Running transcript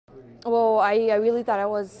Well, I really thought I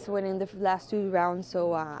was winning the last 2 rounds,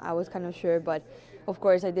 so I was kind of sure. But of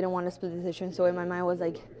course, I didn't want a split decision. So in my mind, I was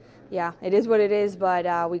like, yeah, it is what it is.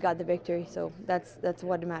 But we got the victory, so that's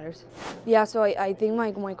what matters. Yeah, so I think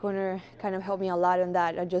my corner kind of helped me a lot in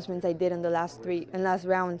that adjustments I did in the last third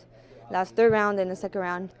round and the second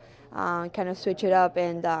round. Kind of switch it up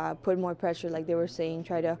and put more pressure, like they were saying,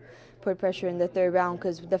 try to put pressure in the third round,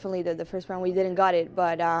 because definitely the first round we didn't got it,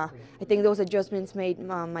 but I think those adjustments made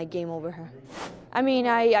my game over her. I mean,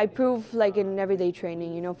 I prove like in everyday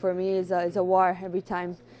training, you know, for me it's a war every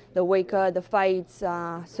time. The weight cut, the fights,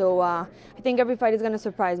 so I think every fight is going to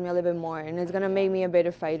surprise me a little bit more, and it's going to make me a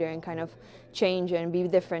better fighter and kind of change and be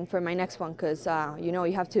different for my next one, because you know,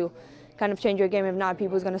 you have to kind of change your game. If not,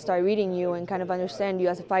 people's going to start reading you and kind of understand you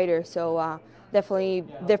as a fighter. So definitely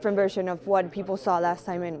different version of what people saw last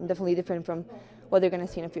time, and definitely different from what they're going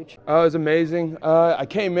to see in the future. It was amazing. I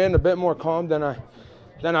came in a bit more calm than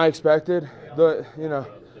I expected. The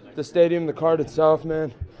stadium, the card itself,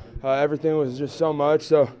 man, everything was just so much.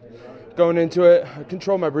 So going into it, I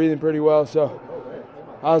controlled my breathing pretty well. So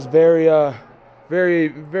I was very,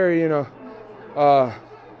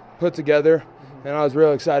 put together, and I was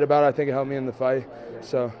real excited about it. I think it helped me in the fight.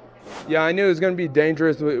 So yeah, I knew it was going to be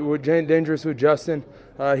dangerous with Justin.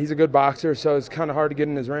 He's a good boxer, so it's kind of hard to get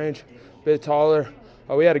in his range. A bit taller.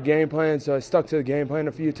 We had a game plan, so I stuck to the game plan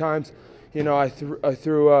a few times. You know, I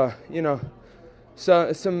threw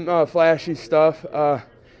some flashy stuff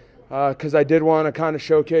because I did want to kind of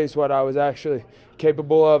showcase what I was actually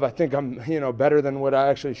capable of. I think I'm, better than what I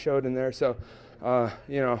actually showed in there. So, I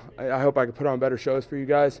hope I could put on better shows for you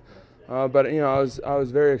guys. But I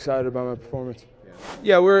was very excited about my performance.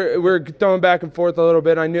 Yeah, we're throwing back and forth a little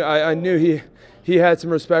bit. I knew he had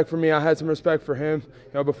some respect for me. I had some respect for him.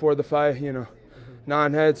 Before the fight,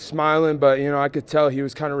 nodding head, smiling, but I could tell he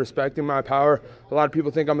was kind of respecting my power. A lot of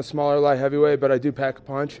people think I'm a smaller light heavyweight, but I do pack a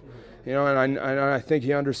punch. And I think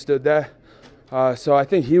he understood that. So I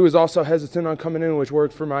think he was also hesitant on coming in, which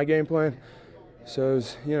worked for my game plan. So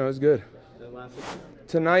it was good.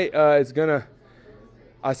 Tonight I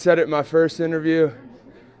said it in my first interview.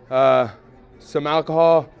 Some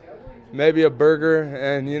alcohol, maybe a burger,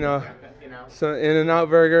 and some In-N-Out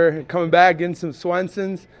burger. Coming back, getting some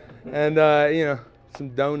Swensons, and some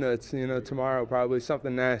donuts. Tomorrow probably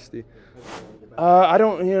something nasty. I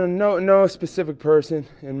don't, no specific person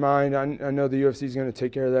in mind. I know the UFC is going to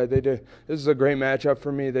take care of that. They did. This is a great matchup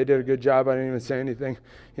for me. They did a good job. I didn't even say anything.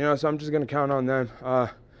 So I'm just going to count on them.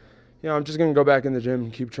 I'm just going to go back in the gym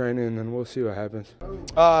and keep training, and we'll see what happens.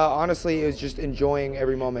 Honestly, it was just enjoying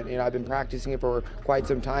every moment. I've been practicing it for quite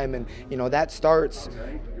some time, and, that starts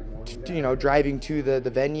driving to the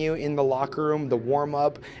venue, in the locker room, the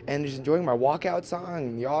warm-up, and just enjoying my walkout song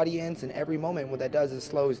and the audience, and every moment. What that does is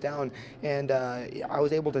slows down, and I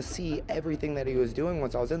was able to see everything that he was doing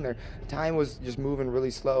once I was in there. Time was just moving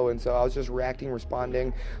really slow, and so I was just reacting,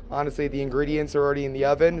 responding. Honestly, the ingredients are already in the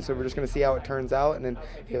oven, so we're just going to see how it turns out, and then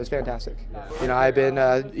it was fantastic. I've been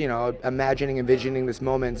imagining, envisioning this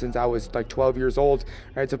moment since I was like 12 years old,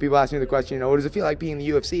 right? So people ask me the question, what does it feel like being in the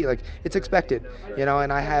UFC? Like, it's expected, and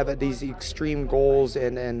I have these extreme goals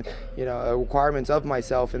and requirements of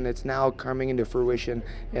myself, and it's now coming into fruition.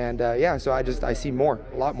 And so I see more,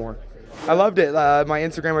 a lot more. I loved it. My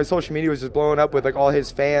Instagram, my social media was just blowing up with like all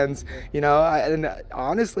his fans, and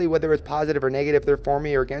honestly, whether it's positive or negative, they're for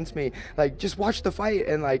me or against me, like, just watch the fight.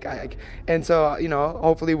 And so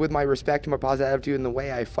hopefully with my respect and my positive attitude and the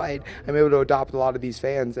way I fight, I'm able to adopt a lot of these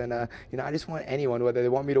fans. And I just want anyone, whether they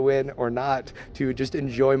want me to win or not, to just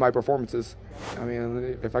enjoy my performances. I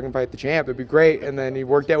mean, if I can fight the champ, it'd be great. And then he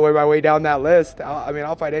worked my way down that list.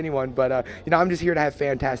 I'll fight anyone, but I'm just here to have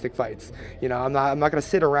fantastic fights. I'm not going to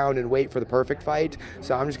sit around and wait for the perfect fight.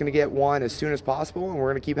 So I'm just going to get one as soon as possible, and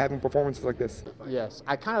we're going to keep having performances like this. Yes,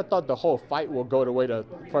 I kind of thought the whole fight would go the way the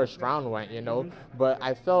first round went, but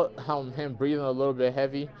I felt him breathing a little bit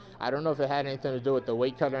heavy. I don't know if it had anything to do with the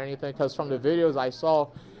weight cut or anything, because from the videos I saw,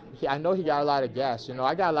 I know he got a lot of gas.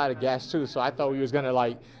 I got a lot of gas too, so I thought we was going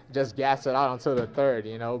to just gas it out until the third,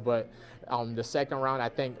 but the second round, I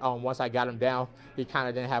think once I got him down, he kind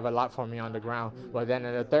of didn't have a lot for me on the ground. But then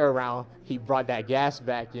in the third round, he brought that gas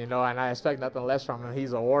back, and I expect nothing less from him.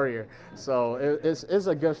 He's a warrior. So it's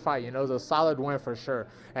a good fight, It's a solid win for sure.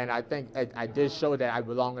 And I think I did show that I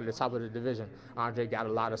belong at the top of the division. Andre got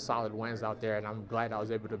a lot of solid wins out there, and I'm glad I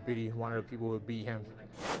was able to be one of the people who beat him.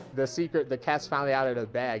 The secret, the cat's finally out of the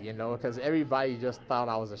bag, because everybody just thought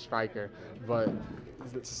I was a striker. But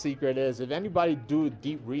the secret is, if anybody do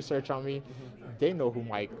deep research on me, they know who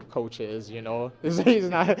my coach is, you know. His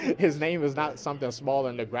name is not something small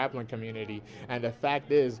in the grappling community. And the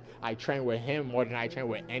fact is, I train with him more than I train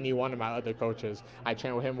with any one of my other coaches. I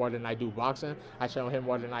train with him more than I do boxing. I train with him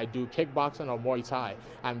more than I do kickboxing or Muay Thai.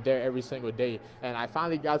 I'm there every single day. And I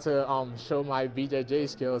finally got to show my BJJ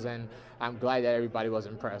skills, and I'm glad that everybody was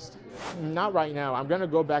impressed. Not right now. I'm going to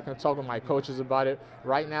go back and talk with my coaches about it.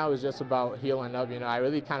 Right now it's just about healing up. You know, I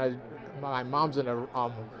really kind of, my mom's in the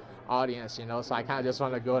audience, you know, so I kind of just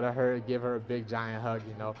want to go to her and give her a big giant hug,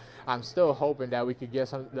 you know. I'm still hoping that we could get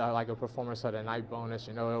some like a performance of the night bonus,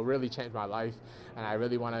 you know. It'll really change my life, and I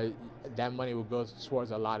really want to, that money will go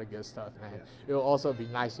towards a lot of good stuff, man. It'll also be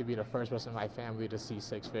nice to be the first person in my family to see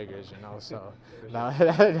 6 figures, you know, so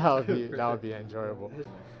that would be enjoyable.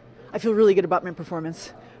 I feel really good about my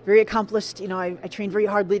performance. Very accomplished. You know, I trained very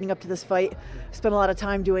hard leading up to this fight. Spent a lot of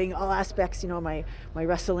time doing all aspects, you know, my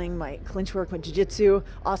wrestling, my clinch work, my jiu-jitsu.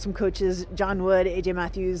 Awesome coaches, John Wood, AJ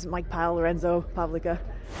Matthews, Mike Pyle, Lorenzo Pavlica.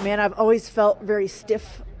 Man, I've always felt very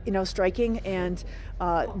stiff, you know, striking, and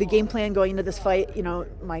the game plan going into this fight, you know,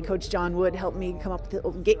 my coach John Wood helped me come up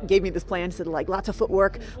with, gave me this plan, said like lots of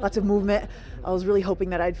footwork, lots of movement. I was really hoping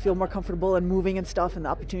that I'd feel more comfortable and moving and stuff, and the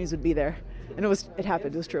opportunities would be there. And it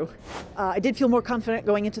happened, it was true. I did feel more confident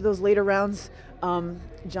going into those later rounds.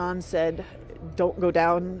 John said, don't go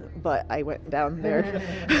down, but I went down there.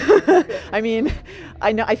 I mean,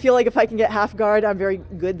 I feel like if I can get half guard, I'm very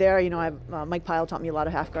good there. You know, Mike Pyle taught me a lot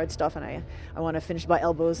of half guard stuff, and I want to finish by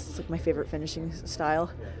elbows. It's like my favorite finishing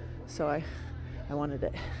style, so I wanted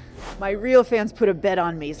it. My real fans put a bet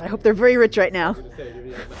on me, so I hope they're very rich right now.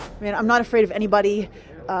 Man, I'm not afraid of anybody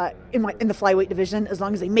in the flyweight division, as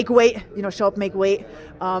long as they make weight, you know, show up, make weight.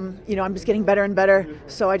 You know, I'm just getting better and better,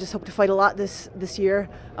 so I just hope to fight a lot this year.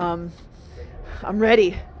 I'm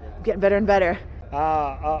ready. I'm getting better and better.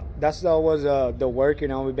 That's always the work, you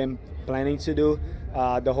know, we've been planning to do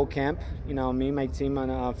the whole camp. You know, me and my team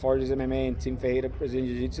on Forges MMA and Team Ferreira Brazilian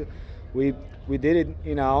Jiu-Jitsu, we did it,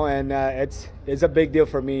 you know, and it's a big deal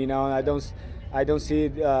for me, you know. I don't see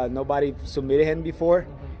nobody submitted him before,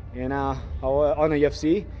 and on the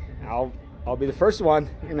UFC, I'll be the first one,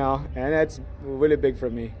 you know, and that's really big for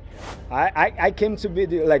me. I came to be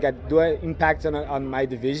like do an impact on my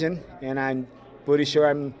division, and I'm pretty sure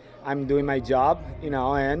I'm doing my job, you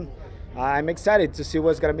know, and I'm excited to see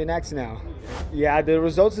what's gonna be next now. Yeah, the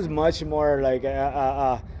results is much more like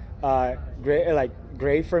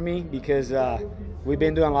great for me, because we've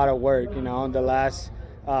been doing a lot of work, you know. In the last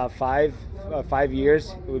 5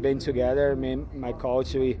 years we've been together, me and my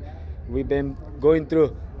coach, we've been going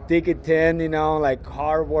through thick and thin, you know, like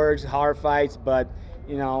hard works, hard fights, but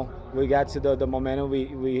you know, we got to the momentum,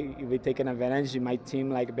 we taken advantage. My team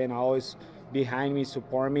like been always behind me,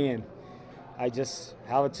 support me, and I just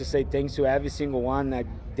have to say thanks to every single one, like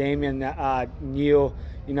Damian, Neil,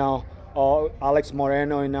 you know, Alex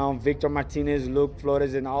Moreno, you know, Victor Martinez, Luke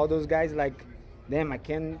Flores, and all those guys. Like, damn, I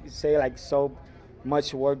can't say like so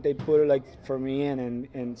much work they put like for me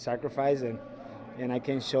and sacrifice, and I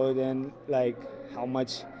can show them like how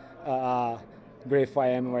much grateful I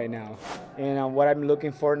am right now. And what I'm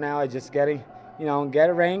looking for now is just getting, you know, get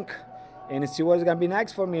a rank and see what's gonna be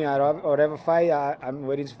next for me. Whatever fight I'm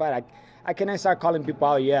waiting to fight. I cannot start calling people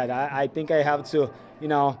out yet. I think I have to, you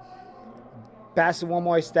know, pass one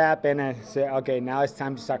more step and say, okay, now it's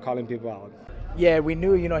time to start calling people out. Yeah, we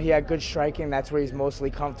knew, you know, he had good striking. That's where he's mostly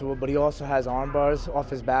comfortable, but he also has arm bars off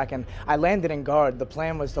his back. And I landed in guard. The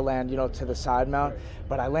plan was to land, you know, to the side mount,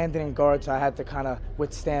 but I landed in guard, so I had to kind of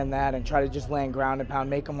withstand that and try to just land ground and pound,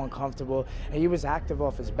 make him uncomfortable. And he was active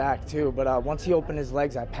off his back too, but once he opened his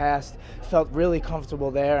legs, I passed, felt really comfortable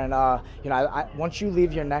there. And, you know, once you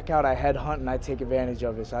leave your neck out, I head hunt and I take advantage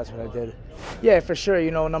of it, so that's what I did. Yeah, for sure.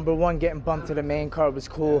 You know, number one, getting bumped to the main card was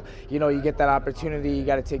cool. You know, you get that opportunity, you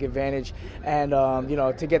got to take advantage. And, you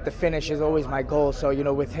know, to get the finish is always my goal. So, you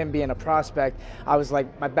know, with him being a prospect, I was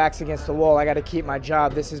like, my back's against the wall. I got to keep my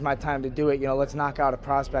job. This is my time to do it. You know, let's knock out a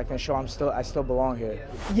prospect and show I still belong here.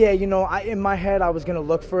 Yeah, you know, in my head, I was going to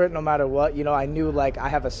look for it no matter what. You know, I knew, like, I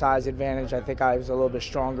have a size advantage. I think I was a little bit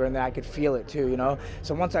stronger, and then I could feel it too, you know.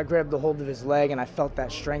 So once I grabbed the hold of his leg and I felt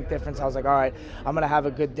that strength difference, I was like, all right, I'm going to have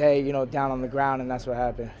a good day, you know, down on the ground, and that's what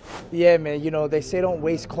happened. Yeah, man, you know, they say don't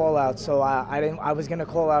waste call-outs, so I was going to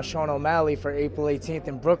call out Sean O'Malley for April 18th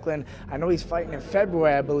in Brooklyn. I know he's fighting in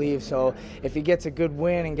February, I believe, so if he gets a good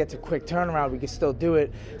win and gets a quick turnaround, we could still do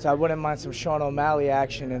it. So I wouldn't mind some Sean O'Malley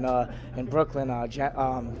action in Brooklyn,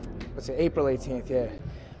 April 18th, yeah.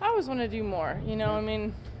 I always want to do more, you know, I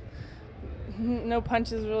mean, no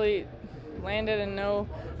punches really landed and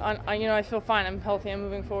you know, I feel fine, I'm healthy, I'm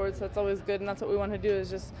moving forward, so that's always good, and that's what we want to do, is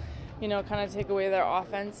just you know, kind of take away their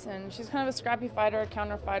offense. And she's kind of a scrappy fighter, a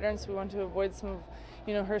counter fighter, and so we wanted to avoid some of,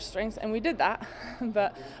 you know, her strengths, and we did that.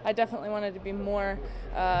 But I definitely wanted to be more,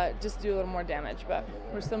 just do a little more damage. But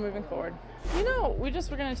we're still moving forward. You know, we just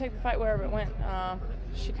were going to take the fight wherever it went.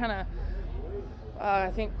 She kind of, I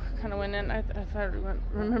think, kind of went in. If I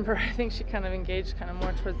remember, I think she kind of engaged kind of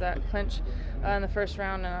more towards that clinch in the first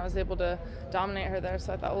round, and I was able to dominate her there.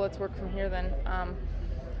 So I thought, well, let's work from here then.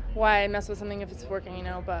 Why mess with something if it's working, you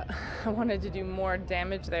know? But I wanted to do more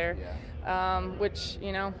damage there, which,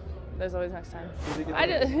 you know, there's always next time.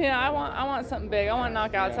 I want something big. I want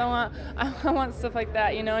knockouts. I want stuff like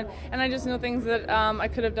that, you know. And I just know things that I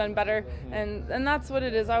could have done better, and that's what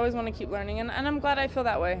it is. I always want to keep learning, and I'm glad I feel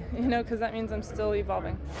that way, you know, because that means I'm still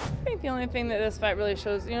evolving. I think the only thing that this fight really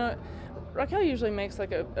shows, you know, Raquel usually makes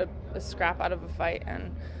like a scrap out of a fight,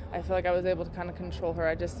 and I feel like I was able to kind of control her.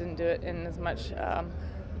 I just didn't do it in as much,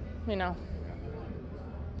 you know,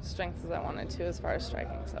 strength as I wanted to as far as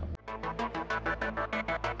striking. So.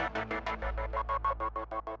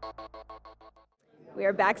 We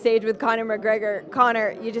are backstage with Conor McGregor.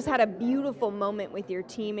 Conor, you just had a beautiful moment with your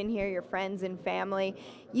team in here, your friends and family.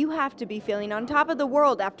 You have to be feeling on top of the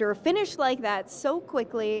world after a finish like that so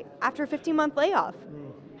quickly after a 15-month layoff.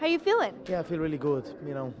 How you feeling? Yeah, I feel really good.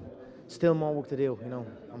 You know, still more work to do. You know,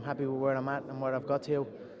 I'm happy with where I'm at and where I've got to.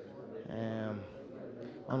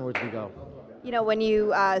 Onwards we go. You know, when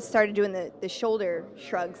you started doing the shoulder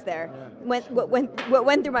shrugs there, what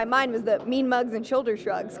went through my mind was the mean mugs and shoulder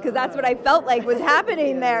shrugs, because that's what I felt like was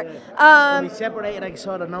happening there. When we separated, I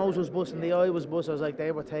saw the nose was busting, the eye was busting. I was like,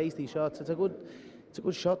 they were tasty shots. It's a good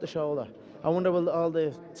shot, the shoulder. I wonder will all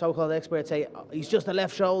the so-called experts say, oh, he's just a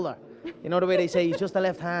left shoulder. You know the way they say he's just a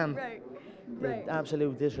left hand. Right. The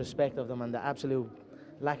absolute disrespect of them and the absolute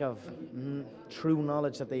lack of true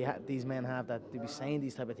knowledge that these men have, that they be saying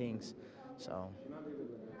these type of things. So,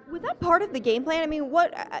 was that part of the game plan? I mean,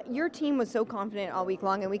 your team was so confident all week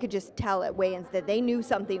long, and we could just tell at weigh-ins that they knew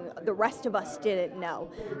something the rest of us didn't know.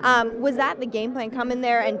 Was that the game plan, come in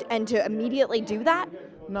there and to immediately do that?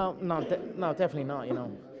 No, definitely not. You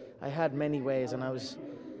know, I had many ways, and I was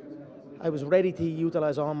ready to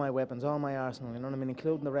utilize all my weapons, all my arsenal. You know what I mean,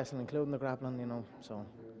 including the wrestling, including the grappling. You know, so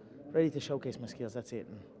ready to showcase my skills. That's it.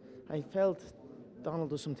 And I felt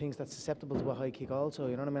Donald does some things that's susceptible to a high kick also,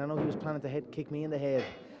 you know what I mean? I know he was planning to kick me in the head,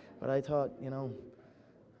 but I thought, you know,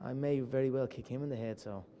 I may very well kick him in the head,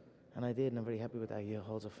 so, and I did, and I'm very happy with that. He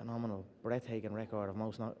holds a phenomenal, breathtaking record of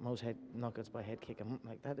most head knockouts by head kick. And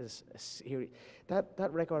like, that is a serious,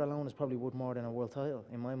 that record alone is probably worth more than a world title,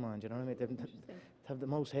 in my mind, you know what I mean? To have the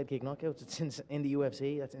most head kick knockouts, it's in the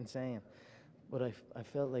UFC, that's insane. But I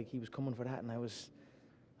felt like he was coming for that, and I was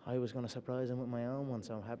going to surprise him with my own one,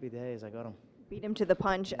 so happy days, I got him. Beat him to the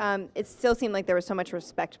punch. It still seemed like there was so much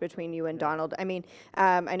respect between you and Donald. I mean,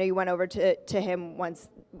 I know you went over to him once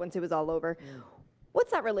it was all over. Yeah.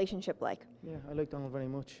 What's that relationship like? Yeah, I like Donald very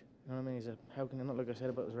much. You know what I mean? How can you not, like I said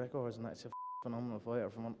about his records and that, he's a phenomenal fighter,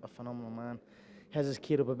 a phenomenal man. He has his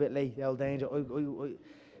kid up a bit late, the old danger.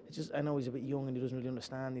 I know he's a bit young and he doesn't really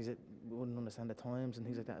understand. He wouldn't understand the times and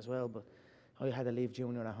things like that as well. But I had to leave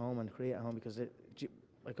Junior at home and Kriya at home because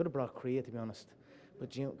I could have brought Kriya, to be honest. But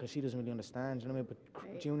because she doesn't really understand, you know what I mean?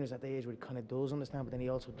 But Junior's at the age where he kind of does understand, but then he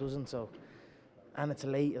also doesn't. So, and it's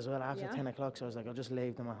late as well after 10 o'clock. So I was like, I'll just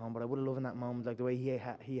leave them at home. But I would have loved in that moment, like the way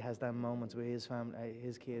he has that moments with his family,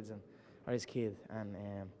 his kids, or his kid. And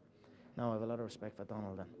no, I have a lot of respect for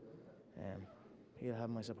Donald, and he'll have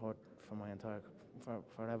my support for my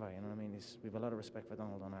forever. You know what I mean? We have a lot of respect for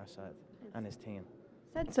Donald on our side and his team.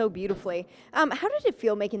 Said so beautifully. How did it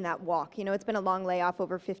feel making that walk? You know, it's been a long layoff,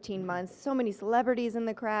 over 15 months. So many celebrities in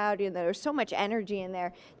the crowd. You know, there's so much energy in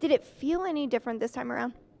there. Did it feel any different this time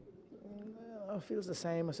around? It feels the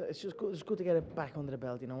same. It's just good. It's good to get it back under the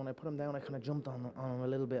belt. You know, when I put him down, I kind of jumped on him a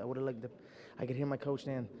little bit. I would have liked I could hear my coach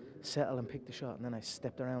then settle and pick the shot, and then I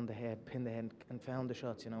stepped around the head, pinned the head, and found the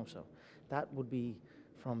shots. You know, so that would be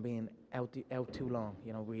from being out too long.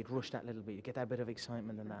 You know, we'd rush that little bit. You get that bit of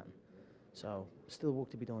excitement in that. So, still work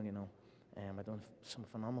to be done, you know. I've done some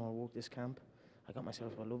phenomenal work this camp. I got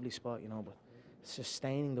myself a lovely spot, you know, but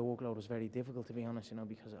sustaining the workload was very difficult, to be honest, you know,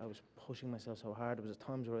 because I was pushing myself so hard. There was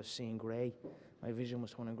times where I was seeing grey. My vision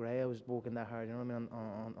was turning grey. I was working that hard, you know what I mean,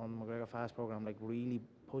 on the McGregor Fast program, like really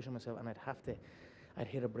pushing myself, and I'd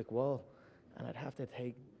hit a brick wall, and I'd have to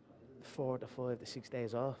take 4 to 5 to 6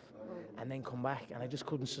 days off and then come back, and I just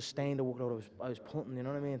couldn't sustain the workload I was putting, you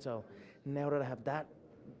know what I mean? So, now that I have that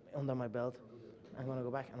under my belt, I'm going to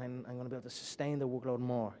go back and I'm going to be able to sustain the workload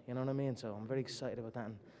more, you know what I mean? So I'm very excited about that,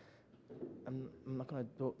 and I'm not going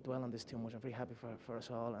to dwell on this too much. I'm very happy for us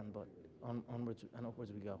all, but onwards and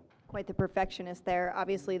upwards we go. Quite the perfectionist there.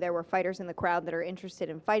 Obviously, there were fighters in the crowd that are interested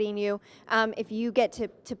in fighting you. If you get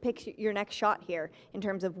to pick your next shot here in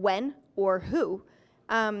terms of when or who,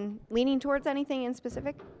 leaning towards anything in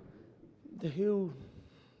specific? The who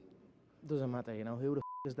doesn't matter, you know. Who the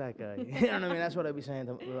is that guy? You know what I mean? That's what I'd be saying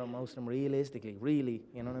to most of them. Realistically, really,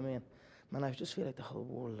 you know what I mean? Man, I just feel like the whole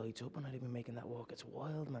world lights up when I'd be making that walk. It's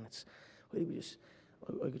wild, man.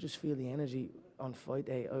 I could just feel the energy on fight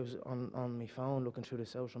day. I was on my phone looking through the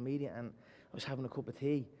social media, and I was having a cup of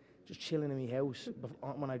tea, just chilling in my house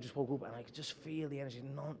when I just woke up, and I could just feel the energy.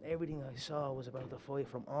 Everything I saw was about the fight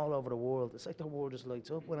from all over the world. It's like the world just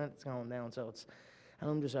lights up when it's going down. So and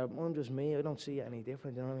I'm just me. I don't see it any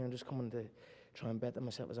different. You know what I mean? I'm just coming to try and better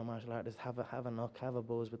myself as a martial artist, have a knock, have a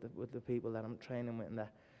buzz with the people that I'm training with, and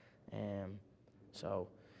that. So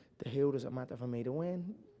the who doesn't matter for me. To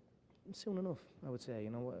win, soon enough, I would say. You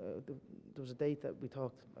know, there was a date that we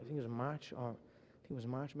talked. I think it was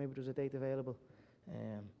March, Maybe there was a date available.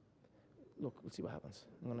 Look, we'll see what happens.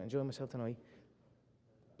 I'm going to enjoy myself tonight.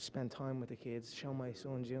 Spend time with the kids. Show my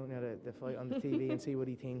son Junior the fight on the TV and see what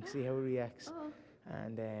he thinks, see how he reacts,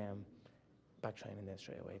 and back training then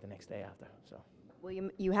straight away the next day after. So.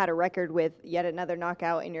 Well, you had a record with yet another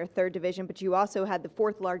knockout in your third division, but you also had the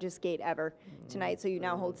fourth largest gate ever tonight. So you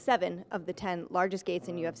now hold 7 of the 10 largest gates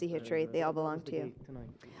in UFC history. They all belong to you.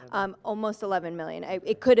 Almost 11 million.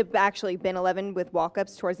 It could have actually been 11 with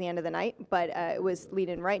walk-ups towards the end of the night, but it was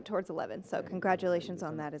leading right towards 11. So congratulations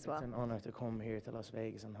on that as well. It's an honor to come here to Las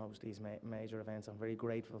Vegas and host these major events. I'm very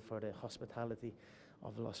grateful for the hospitality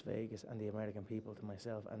of Las Vegas and the American people to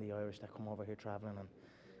myself and the Irish that come over here traveling, and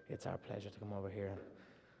it's our pleasure to come over here and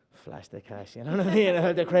flash the cash, you know what I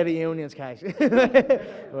mean? The credit union's cash.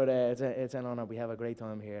 But it's an honor. We have a great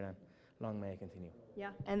time here, and long may it continue. Yeah,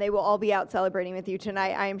 and they will all be out celebrating with you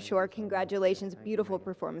tonight, I am sure. Congratulations. Beautiful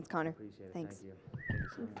performance, Conor. Appreciate it. Thanks.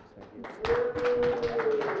 Thank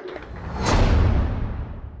you.